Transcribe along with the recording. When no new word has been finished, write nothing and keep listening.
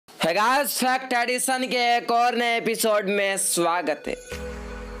Guys fact addition के एक और नए एपिसोड में स्वागत है।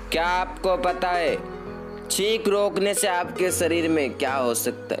 क्या आपको पता है छींक रोकने से आपके शरीर में क्या हो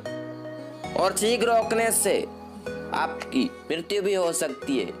सकता है और छींक रोकने से आपकी मृत्यु भी हो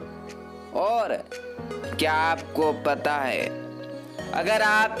सकती है। और क्या आपको पता है अगर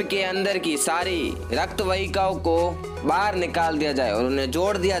आपके अंदर की सारी रक्त वाहिकाओं को बाहर निकाल दिया जाए और उन्हें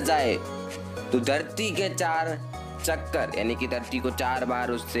जोड़ दिया जाए तो धरती के 4 चक्कर यानी कि धरती को 4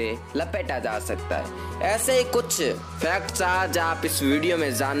 बार उससे लपेटा जा सकता है। ऐसे ही कुछ फैक्ट्स आज आप इस वीडियो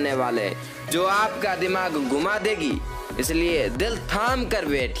में जानने वाले हैं जो आपका दिमाग घुमा देगी, इसलिए दिल थाम कर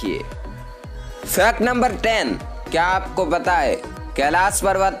बैठिए। फैक्ट नंबर 10, क्या आपको पता है कैलाश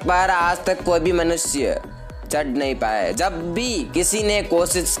पर्वत पर आज तक कोई भी मनुष्य चढ़ नहीं पाया है। जब भी किसी ने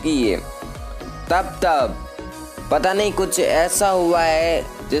कोशिश की है तब पता नहीं कुछ ऐसा हुआ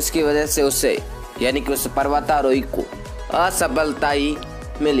है जिसकी वजह से उसे यानी कि उस पर्वतारोही को असफलता ही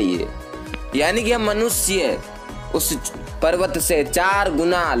मिली है। यानी कि हम मनुष्य उस पर्वत से 4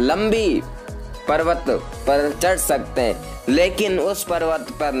 गुना लंबी पर्वत पर चढ़ सकते हैं, लेकिन उस पर्वत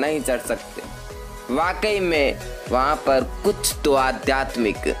पर नहीं चढ़ सकते। वाकई में वहां पर कुछ तो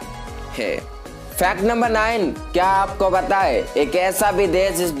आध्यात्मिक है। फैक्ट नंबर 9, क्या आपको पता है एक ऐसा भी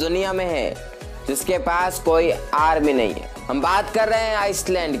देश इस दुनिया में है जिसके पास कोई आर्मी नहीं है। हम बात कर रहे हैं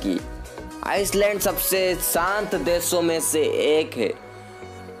आइसलैंड की। आइसलैंड सबसे शांत देशों में से एक है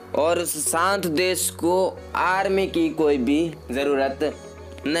और उस शांत देश को आर्मी की कोई भी जरूरत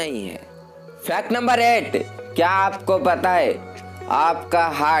नहीं है। फैक्ट नंबर 8, क्या आपको पता है आपका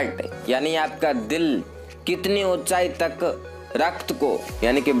हार्ट यानी आपका दिल कितनी ऊंचाई तक रक्त को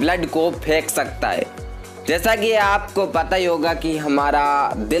यानी कि ब्लड को फेंक सकता है। जैसा कि आपको पता ही होगा कि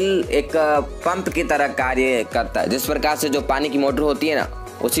हमारा दिल एक पंप की तरह कार्य करता है, जिस प्रकार से जो पानी की मोटर होती है ना,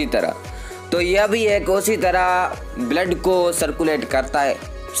 उसी तरह तो यह भी एक उसी तरह ब्लड को सर्कुलेट करता है,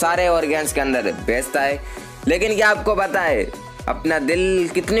 सारे ऑर्गन्स के अंदर भेजता है। लेकिन क्या आपको पता है अपना दिल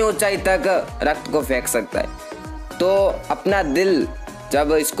कितनी ऊंचाई तक रक्त को फेंक सकता है? तो अपना दिल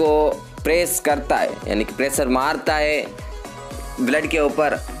जब इसको प्रेस करता है यानी कि प्रेशर मारता है ब्लड के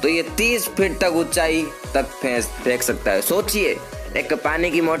ऊपर, तो ये 30 फीट तक ऊंचाई तक फेंक सकता है। सोचिए एक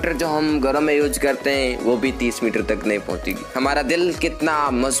पानी की मोटर जो हम घरों में यूज करते हैं वो भी 30 मीटर तक नहीं पहुंचेगी। हमारा दिल कितना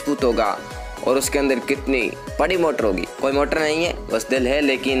मजबूत होगा और उसके अंदर कितनी बड़ी मोटर होगी। कोई मोटर नहीं है, बस दिल है।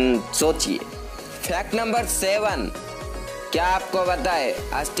 लेकिन सोचिए। फैक्ट नंबर 7, क्या आपको पता है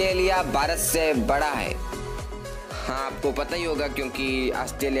ऑस्ट्रेलिया भारत से बड़ा है? हाँ, आपको पता ही होगा क्योंकि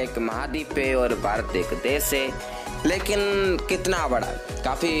ऑस्ट्रेलिया एक महाद्वीप है और भारत एक देश है। लेकिन कितना बड़ा?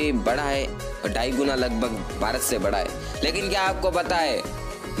 काफ़ी बड़ा है, 2.5 गुना लगभग भारत से बड़ा है। लेकिन क्या आपको पता है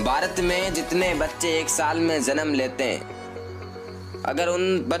भारत में जितने बच्चे एक साल में जन्म लेते हैं, अगर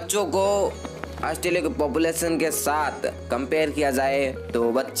उन बच्चों को ऑस्ट्रेलिया की पॉपुलेशन के साथ कंपेयर किया जाए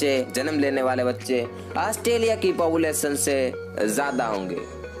तो बच्चे जन्म लेने वाले बच्चे ऑस्ट्रेलिया की पॉपुलेशन से ज़्यादा होंगे।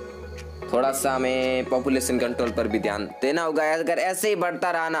 थोड़ा सा हमें पॉपुलेशन कंट्रोल पर भी ध्यान देना होगा। अगर ऐसे ही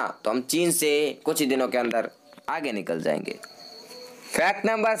बढ़ता रहा ना तो हम चीन से कुछ ही दिनों के अंदर आगे निकल जाएंगे। फैक्ट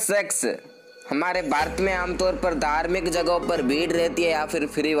नंबर 6, हमारे भारत में आमतौर पर धार्मिक जगहों पर भीड़ रहती है या फिर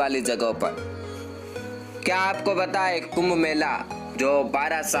फ्री वाली जगहों पर? क्या आपको पता है कुंभ मेला जो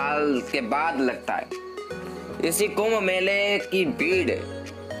 12 साल के बाद लगता है, इसी कुंभ मेले की भीड़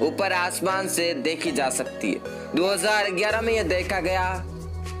ऊपर आसमान से देखी जा सकती है। 2011 में यह देखा गया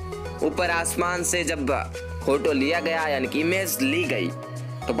ऊपर आसमान से, जब फोटो लिया गया यानी कि इमेज ली गई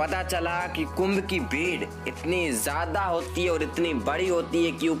तो पता चला कि कुंभ की भीड़ इतनी ज्यादा होती है और इतनी बड़ी होती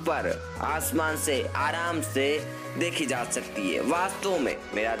है कि ऊपर आसमान से आराम से देखी जा सकती है। वास्तव में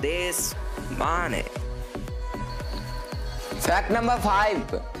मेरा देश महान है। फैक्ट नंबर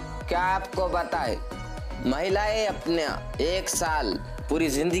 5, क्या आपको पता है महिलाएं अपने 1 साल पूरी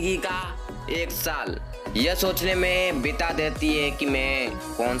जिंदगी का 1 साल यह सोचने में बिता देती है कि मैं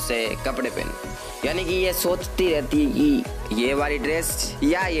कौन से कपड़े पहनूं। यानी कि ये सोचती रहती है कि ये वाली ड्रेस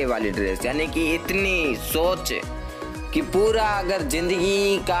या ये वाली ड्रेस, यानी कि इतनी सोच कि पूरा अगर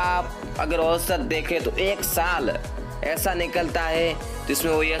जिंदगी का अगर औसत देखे तो 1 साल ऐसा निकलता है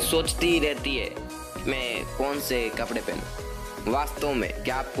जिसमें वो यह सोचती रहती है कि मैं कौन से कपड़े पहनूं। वास्तव में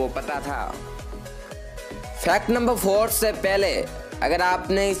क्या आपको पता था? फैक्ट नंबर 4 से पहले अगर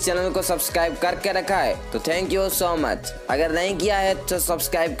आपने इस चैनल को सब्सक्राइब करके रखा है तो थैंक यू सो मच। अगर नहीं किया है तो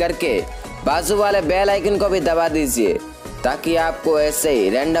सब्सक्राइब करके बाजू वाले बेल आइकन को भी दबा दीजिए ताकि आपको ऐसे ही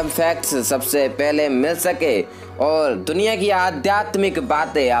रैंडम फैक्ट्स सबसे पहले मिल सके और दुनिया की आध्यात्मिक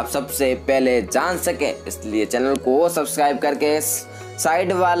बातें आप सबसे पहले जान सके। इसलिए चैनल को सब्सक्राइब करके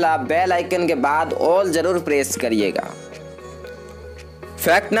साइड वाला बेल आइकन के बाद ऑल जरूर प्रेस करिएगा।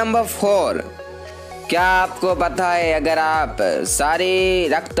 फैक्ट नंबर 4, क्या आपको पता है अगर आप सारी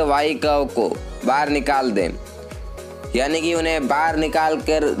रक्त वाहिकाओं को बाहर निकाल दें, यानी कि उन्हें बाहर निकाल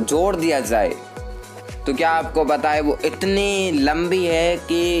कर जोड़ दिया जाए, तो क्या आपको पता है वो इतनी लंबी है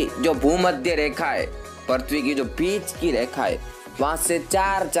कि जो भूमध्य रेखा है, पृथ्वी की जो बीच की रेखा है, वहां से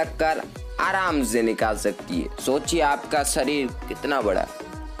 4 चक्कर आराम से निकाल सकती है। सोचिए आपका शरीर कितना बड़ा।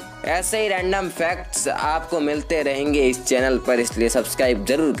 ऐसे ही रैंडम फैक्ट्स आपको मिलते रहेंगे इस चैनल पर, इसलिए सब्सक्राइब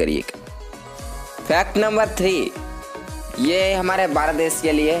जरूर करिएगा। फैक्ट नंबर 3, ये हमारे भारत देश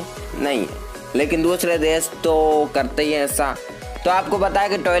के लिए नहीं है, लेकिन दूसरे देश तो करते ही हैं ऐसा। तो आपको पता है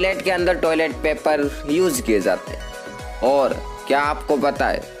कि टॉयलेट के अंदर टॉयलेट पेपर यूज़ किए जाते हैं। और क्या आपको पता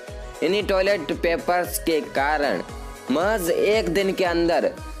है इन्हीं टॉयलेट पेपर्स के कारण महज एक दिन के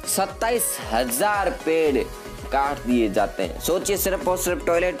अंदर 27,000 पेड़ काट दिए जाते हैं। सोचिए सिर्फ और सिर्फ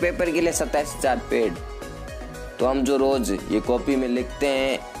टॉयलेट पेपर के लिए 27,000 पेड़। तो हम जो रोज़ ये कॉपी में लिखते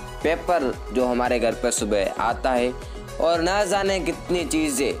हैं, पेपर जो हमारे घर पर सुबह आता है, और ना जाने कितनी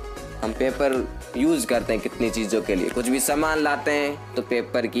चीज़ें हम पेपर यूज़ करते हैं, कितनी चीज़ों के लिए। कुछ भी सामान लाते हैं तो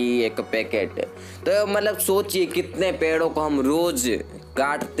पेपर की एक पैकेट। तो मतलब सोचिए कितने पेड़ों को हम रोज़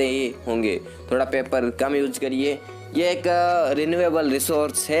काटते होंगे। थोड़ा पेपर कम यूज करिए। ये एक रिन्यूएबल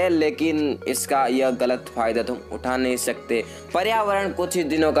रिसोर्स है, लेकिन इसका यह गलत फ़ायदा तो हम उठा नहीं सकते। पर्यावरण कुछ ही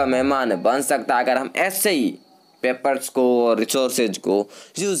दिनों का मेहमान बन सकता है अगर हम ऐसे ही पेपर्स को और रिसोर्सेज को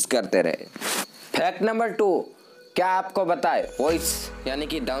यूज़ करते रहे। फैक्ट नंबर 2, क्या आपको पता है वॉइस यानी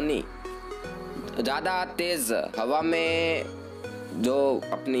कि ध्वनि ज़्यादा तेज़ हवा में जो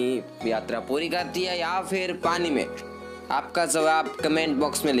अपनी यात्रा पूरी करती है या फिर पानी में? आपका जवाब कमेंट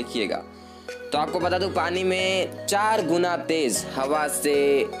बॉक्स में लिखिएगा। तो आपको बता दूं, पानी में 4 गुना तेज़, हवा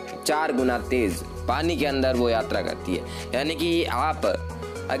से 4 गुना तेज़ पानी के अंदर वो यात्रा करती है। यानी कि आप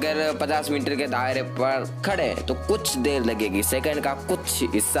अगर 50 मीटर के दायरे पर खड़े हैं तो कुछ देर लगेगी, सेकंड का कुछ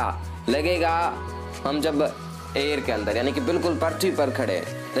हिस्सा लगेगा हम जब एयर के अंदर यानी कि बिल्कुल पृथ्वी पर खड़े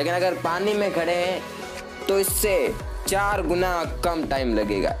हैं। लेकिन अगर पानी में खड़े हैं तो इससे 4 गुना कम टाइम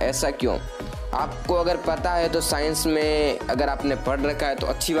लगेगा। ऐसा क्यों? आपको अगर पता है तो साइंस में अगर आपने पढ़ रखा है तो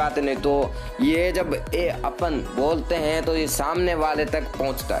अच्छी बात है, नहीं तो ये जब अपन बोलते हैं तो ये सामने वाले तक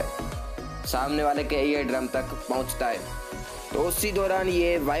पहुंचता है, सामने वाले के ईयर ड्रम तक पहुंचता है। तो उसी दौरान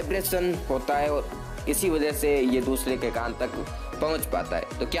ये वाइब्रेशन होता है और इसी वजह से ये दूसरे के कान तक पहुंच पाता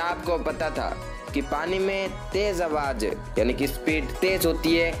है। तो क्या आपको पता था कि पानी में तेज़ आवाज़ यानी कि स्पीड तेज़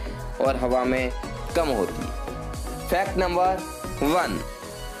होती है और हवा में कम होती है? फैक्ट नंबर 1,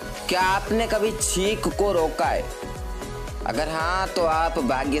 क्या आपने कभी छींक को रोका है? अगर हाँ तो आप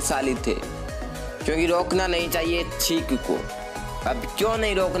भाग्यशाली थे, क्योंकि रोकना नहीं चाहिए छींक को। अब क्यों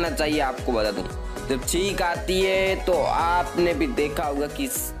नहीं रोकना चाहिए आपको बता दूं। जब छींक आती है तो आपने भी देखा होगा कि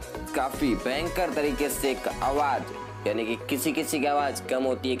काफ़ी भयंकर तरीके से एक आवाज़ यानी कि किसी किसी की आवाज़ कम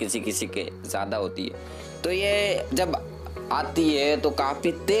होती है, किसी किसी के ज़्यादा होती है। तो ये जब आती है तो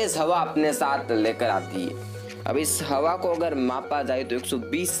काफ़ी तेज़ हवा अपने साथ लेकर आती है। अब इस हवा को अगर मापा जाए तो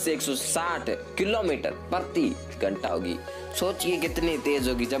 120 से 160 किलोमीटर प्रति घंटा होगी। सोचिए कितनी तेज़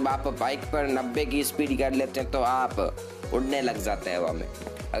होगी। जब आप बाइक पर 90 की स्पीड कर लेते हैं तो आप उड़ने लग जाते हैं हवा में।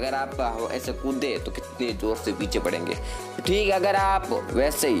 अगर आप ऐसे कूदे तो कितने ज़ोर से पीछे पड़ेंगे। ठीक, अगर आप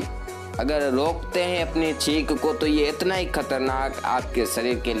वैसे ही अगर रोकते हैं अपनी छींक को तो ये इतना ही खतरनाक आपके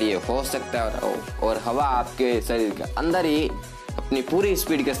शरीर के लिए हो सकता है, और हवा आपके शरीर के अंदर ही अपनी पूरी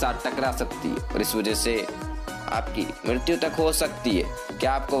स्पीड के साथ टकरा सकती है और इस वजह से आपकी मृत्यु तक हो सकती है।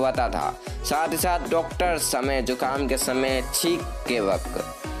 क्या आपको पता था? साथ ही साथ डॉक्टर समय जुकाम के समय छींक के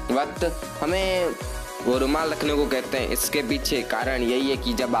वक्त हमें वो रुमाल रखने को कहते हैं। इसके पीछे कारण यही है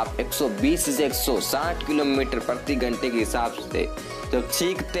कि जब आप 120 से 160 किलोमीटर प्रति घंटे के हिसाब से जब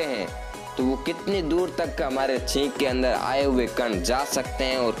छींकते हैं तो वो कितनी दूर तक हमारे छींक के अंदर आए हुए कण जा सकते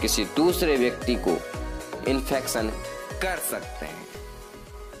हैं और किसी दूसरे व्यक्ति को इन्फेक्शन कर सकते हैं।